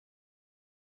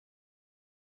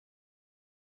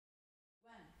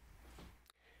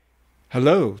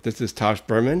Hello, this is Tosh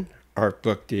Berman,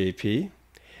 Artbook D.A.P,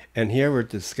 and here we'll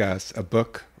discuss a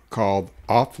book called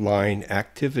Offline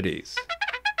Activities,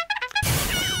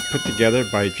 put together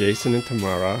by Jason and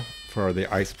Tamara for the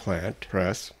Ice Plant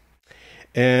Press.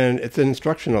 And it's an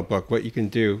instructional book. What you can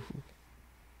do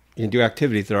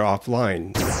activities that are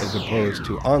offline as opposed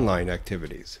to online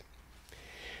activities.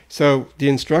 So the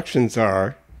instructions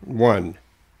are: 1.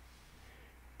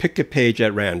 Pick a page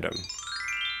at random.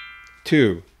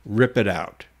 2. Rip it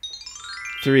out.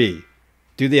 3.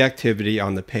 Do the activity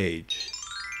on the page.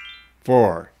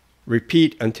 4.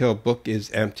 Repeat until book is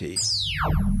empty.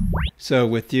 So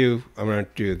with you, I'm going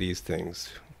to do these things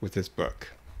with this book.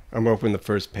 I'm going to open the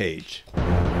first page.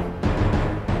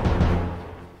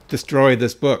 Destroy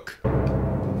this book.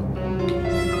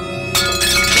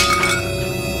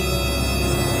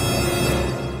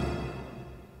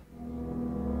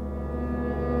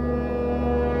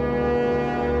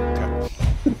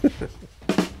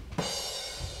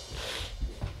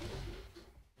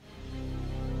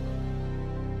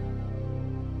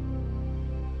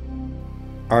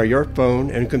 Are your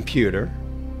phone and computer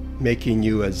making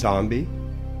you a zombie?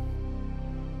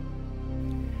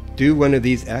 Do one of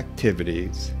these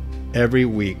activities every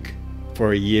week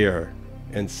for a year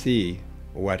and see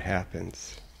what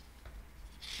happens.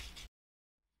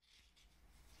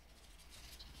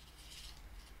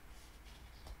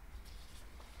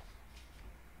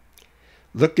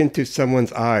 Look into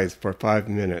someone's eyes for 5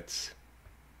 minutes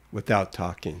without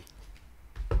talking.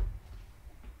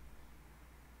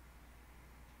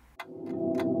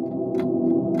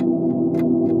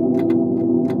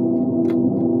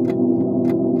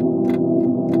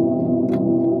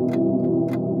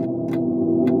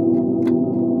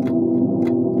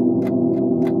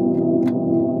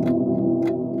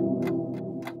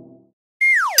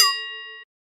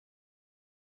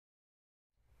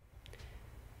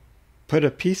 Put a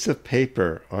piece of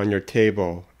paper on your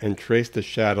table and trace the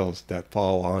shadows that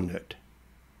fall on it.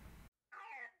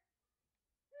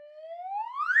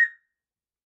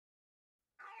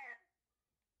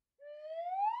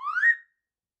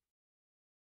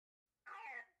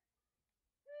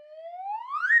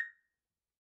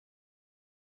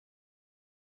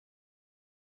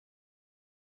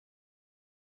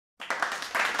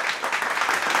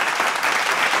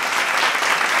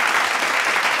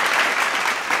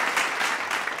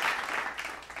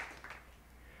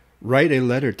 Write a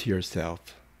letter to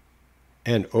yourself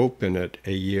and open it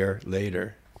a year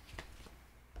later.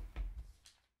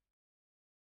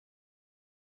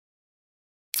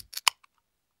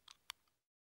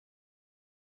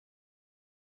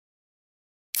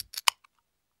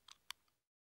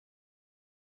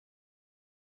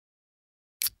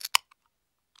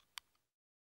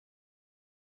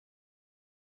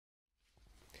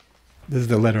 This is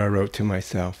the letter I wrote to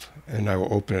myself, and I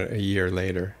will open it a year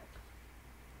later.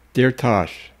 Dear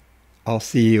Tosh, I'll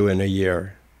see you in a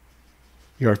year.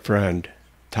 Your friend,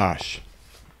 Tosh.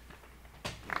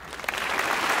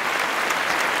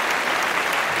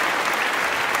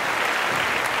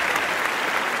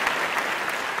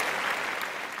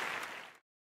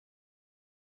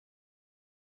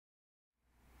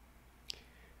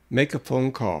 Make a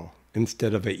phone call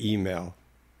instead of an email.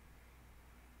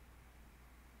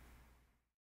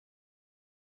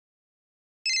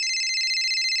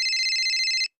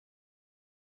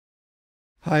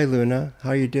 Hi, Luna.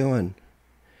 How you doing?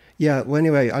 Yeah, well,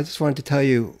 anyway, I just wanted to tell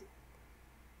you...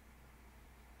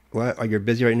 What? Are you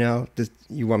busy right now?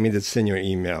 You want me to send you an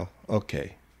email?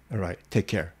 Okay. All right. Take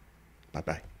care.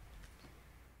 Bye-bye.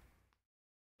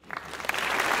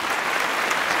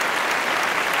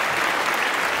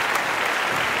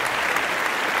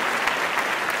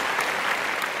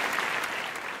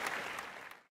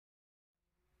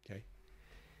 Okay.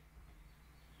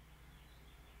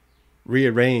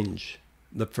 Rearrange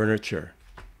the furniture.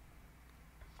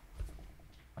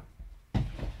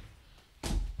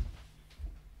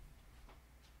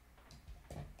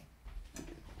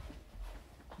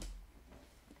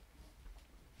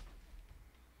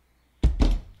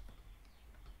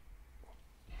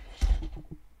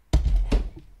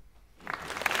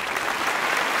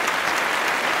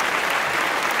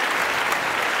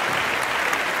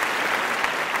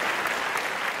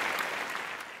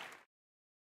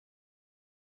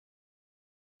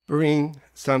 Bring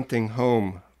something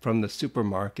home from the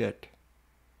supermarket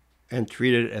and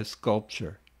treat it as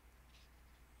sculpture.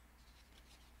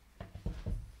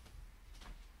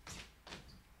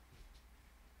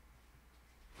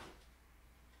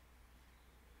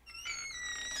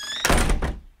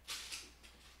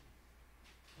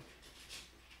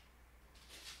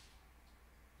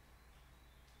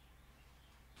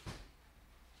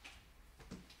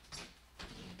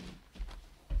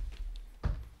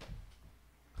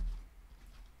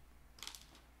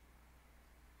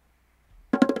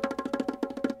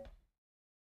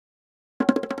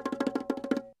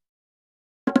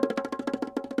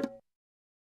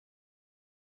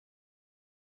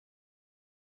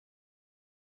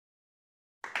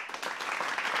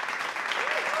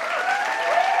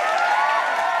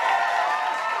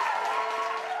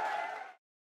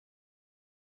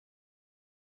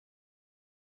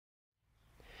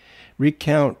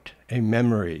 Recount a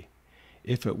memory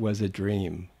if it was a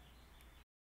dream.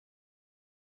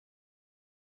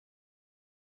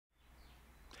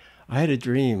 I had a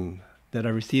dream that I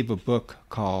received a book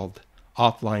called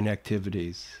Offline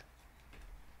Activities.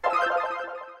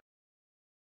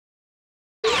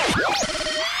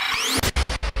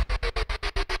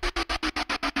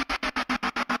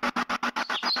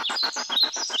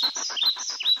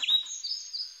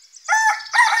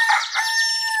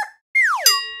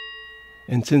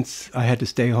 And since I had to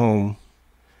stay home,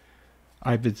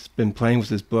 I've been playing with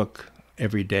this book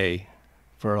every day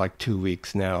for like 2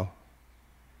 weeks now.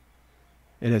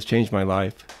 It has changed my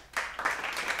life.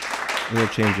 It will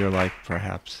change your life,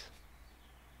 perhaps.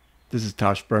 This is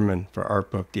Tosh Berman for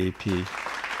Artbook D.A.P.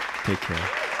 Take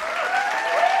care.